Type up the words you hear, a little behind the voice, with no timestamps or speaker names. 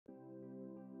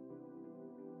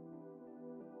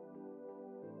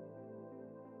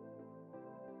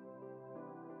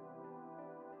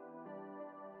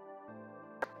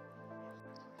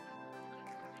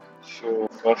So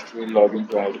first we'll log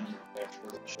into admin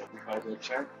dashboard of Shopify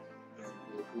website. Then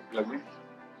go to plugin,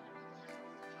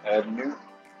 add new,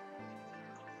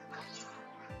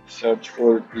 search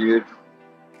for create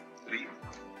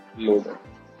preloader.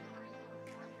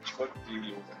 It's for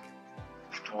preloader.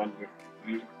 Install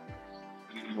with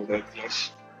preloader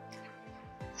plus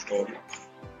install it.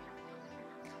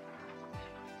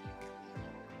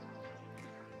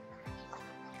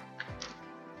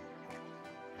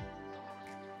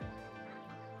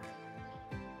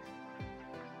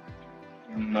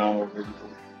 Now we'll go to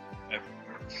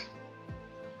Effects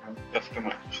and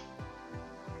Customize.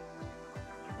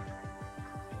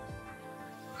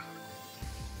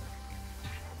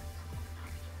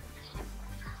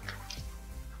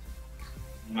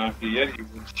 Now here you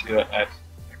will see an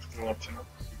extra option of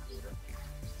preloader.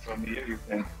 From here you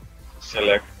can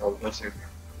select browser setting.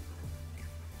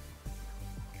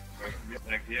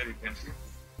 Like here you can see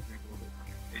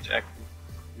preloader is active.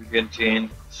 You can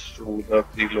change to the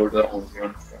preloader only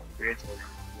on front page, or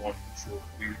you want to show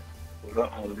preloader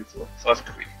only for first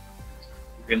page.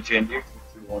 You can change it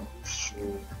if you want to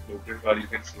show loaded, or you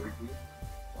can show it if you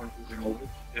want to remove it,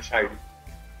 just hide it.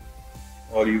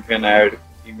 Or you can add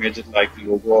images like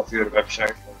logo of your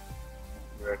website,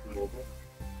 or add logo,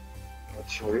 or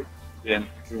show it. Then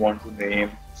if you want to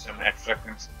name some extra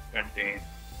content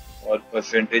or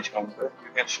percentage counter, you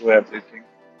can show everything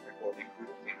according to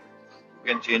your theme.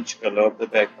 You can change color of the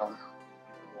background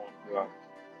if you want to add.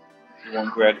 If you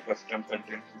want to add custom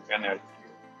content, you can add it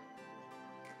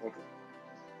here. Okay.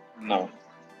 Now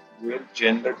we'll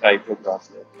change the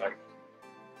typography. Like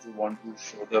if you want to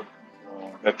show the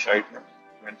website name,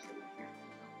 you can show it here.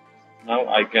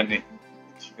 Now you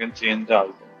can change the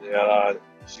icon. There are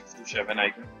 6 to 7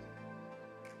 icons.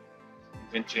 You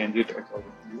can change it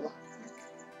according to you,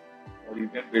 or you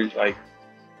can build icons.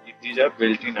 These are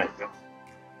built-in icons.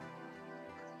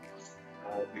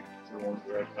 If you want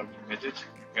to add some images,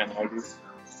 you can add it.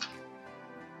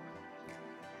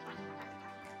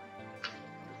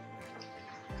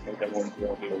 Like I want to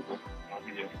add a logo.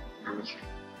 Here you will see.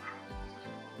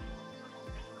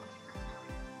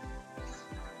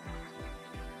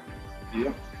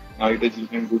 Here, now it is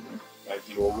looking good,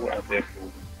 like logo and then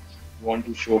logo. You want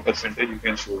to show percentage, you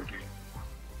can show it here.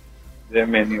 There are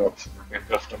many options. You can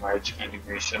customize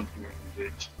animation to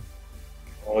image,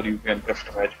 or you can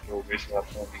customize progress bar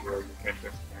from here. You can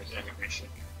customize animation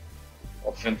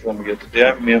option from here. So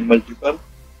there are multiple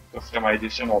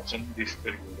customization options in this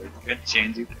preloader. You can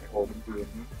change it according to your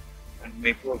need and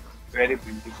make a very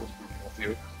beautiful thing of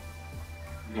your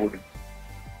loading.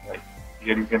 Like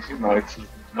here you can see now it's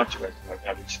much better. Like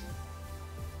I will show.